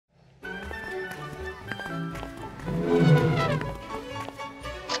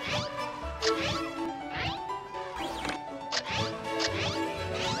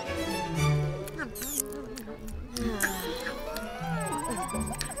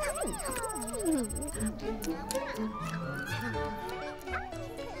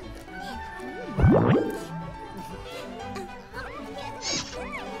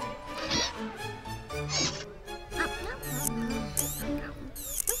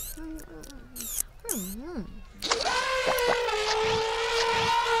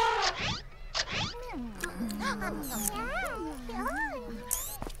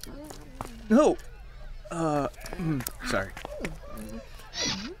No! Sorry.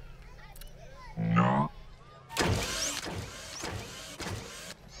 No.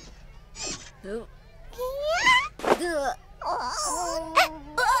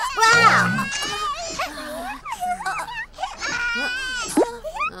 Wow!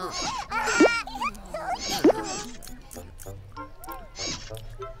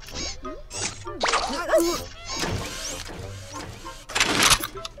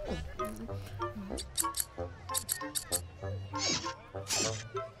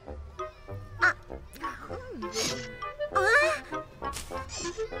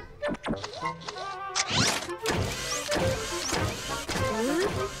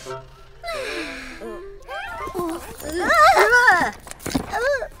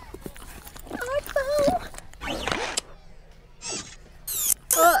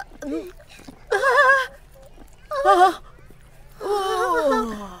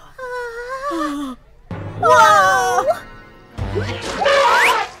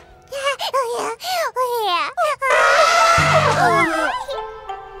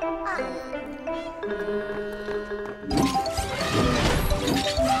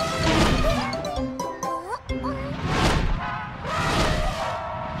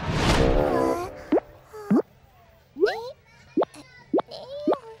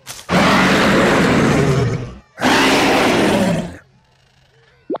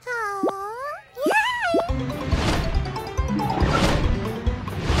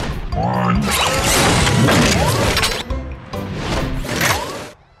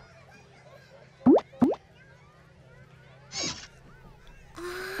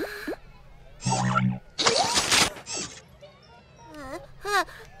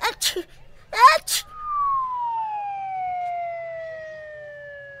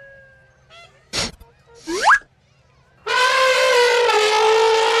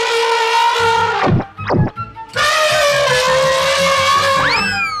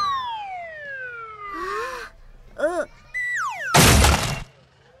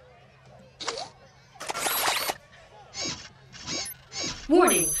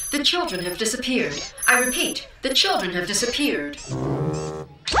 Warning, the children have disappeared. I repeat, the children have disappeared.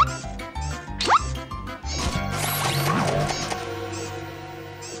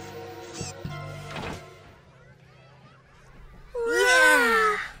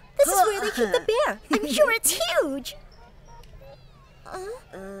 Yeah! This is where they keep the bear. I'm sure it's huge. Oh!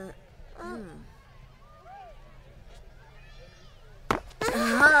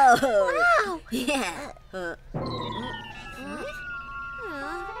 Wow! Yeah. Where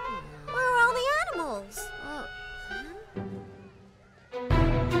are all the animals?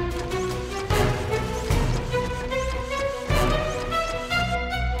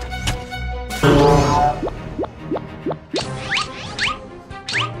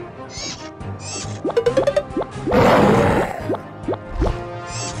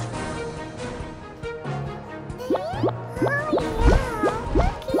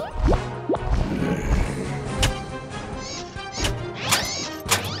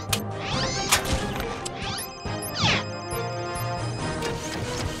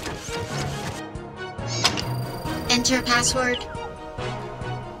 Enter password.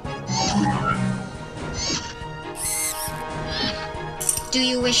 Do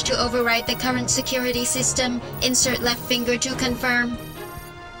you wish to override the current security system? Insert left finger to confirm.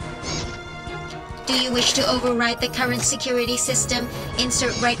 Do you wish to override the current security system?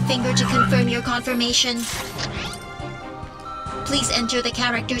 Insert right finger to confirm your confirmation. Please enter the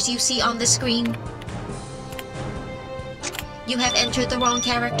characters you see on the screen. You have entered the wrong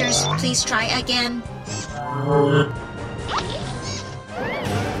characters. Please try again.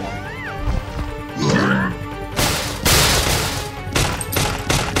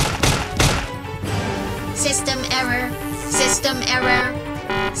 System error. System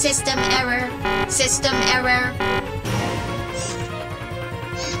error. System error. System error.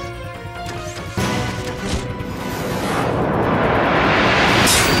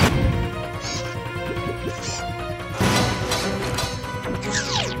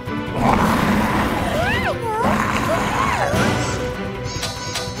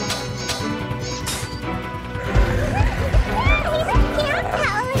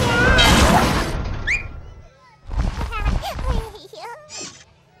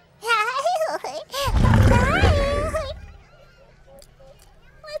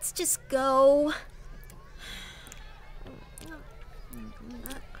 go.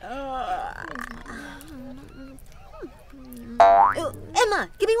 Emma,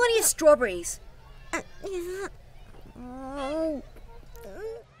 give me one of your strawberries. Are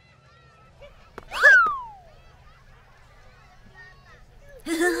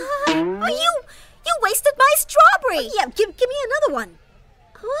you wasted my strawberry. Yeah, give me another one.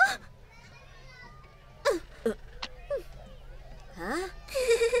 Huh? Huh?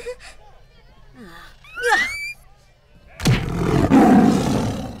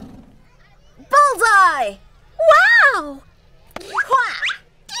 Bullseye! Wow!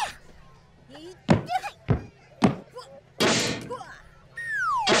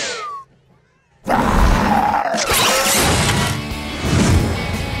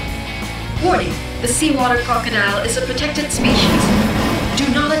 Warning, the seawater crocodile is a protected species. Do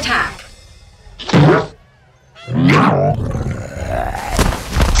not attack.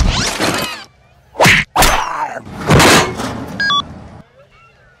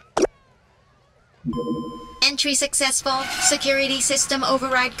 Entry successful. Security system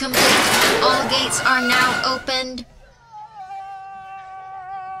override complete. All gates are now opened.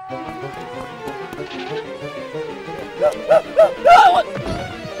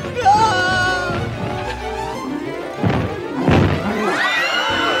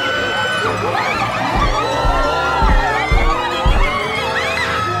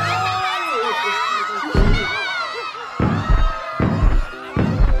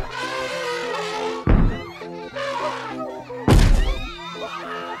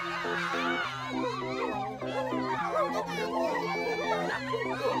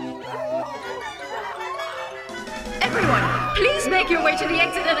 Everyone, please make your way to the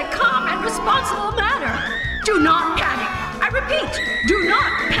exit in a calm and responsible manner. Do not panic. I repeat, do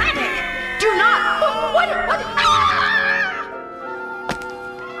not panic. Do not. What? Ah!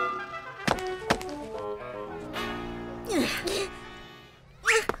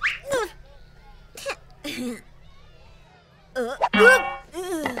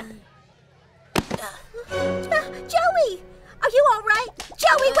 Joey, are you all right?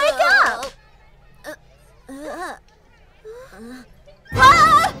 Joey, wake up! Ah!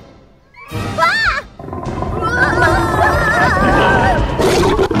 Ah!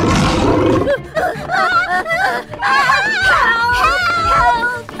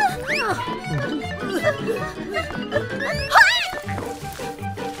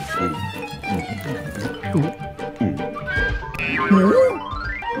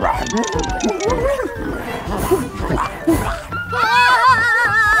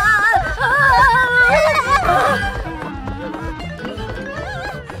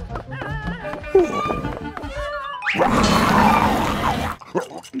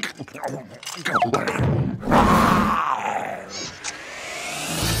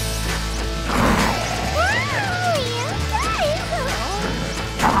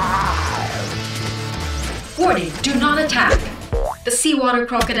 Warning, do not attack. The seawater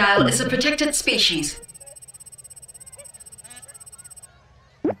crocodile is a protected species.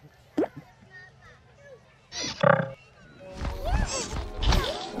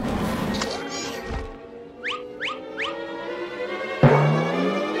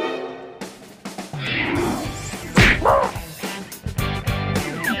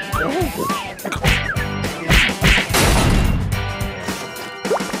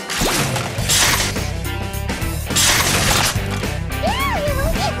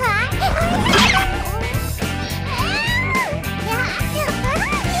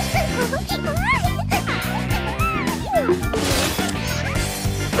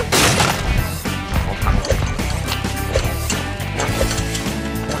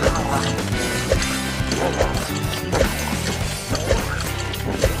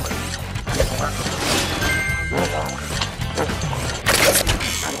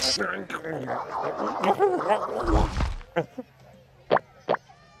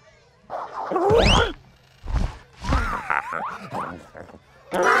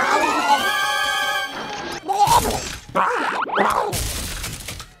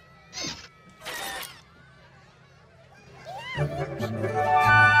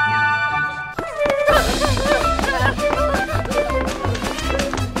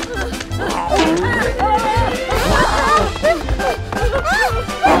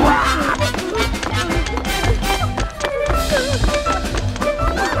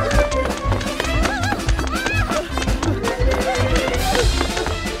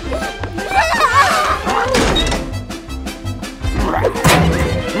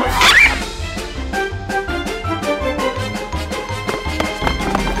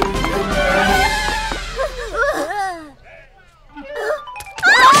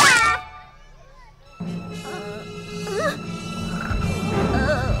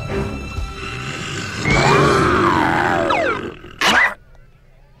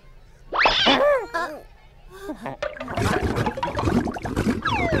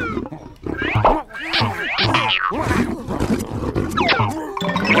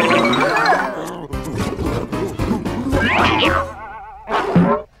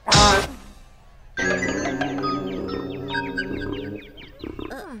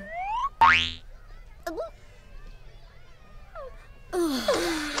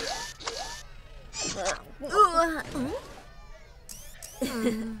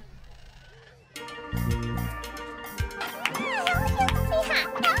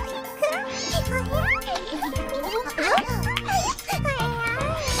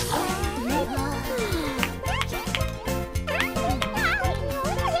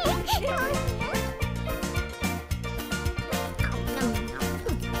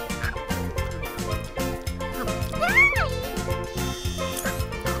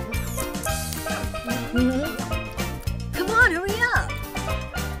 Come on, hurry up.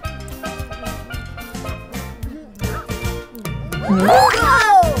 Ah!